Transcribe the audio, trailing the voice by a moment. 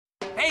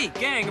Hey,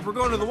 gang, if we're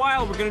going to the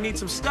wild, we're gonna need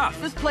some stuff.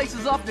 This place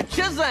is off the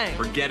Chizang.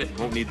 Forget it.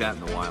 Won't need that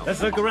in the wild.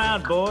 Let's look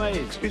around, boys.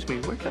 Excuse me,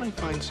 where can I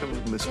find some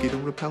mosquito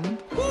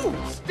repellent? Ooh,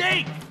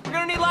 steak! We're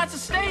gonna need lots of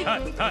steak.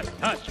 Hut.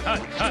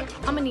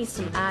 I'm gonna need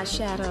some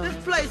eyeshadow. This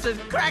place is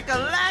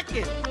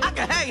crack-a-lackin'. I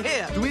can hang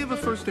here. Do we have a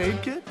first aid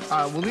kit?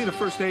 We'll need a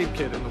first aid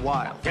kit in the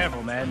wild.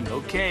 Careful, man.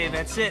 Okay,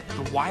 that's it.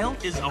 The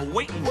wild is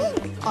awaiting you.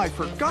 I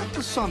forgot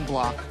the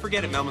sunblock.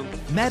 Forget it, Melman.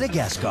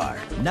 Madagascar,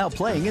 now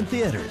playing in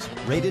theaters.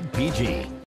 Rated PG.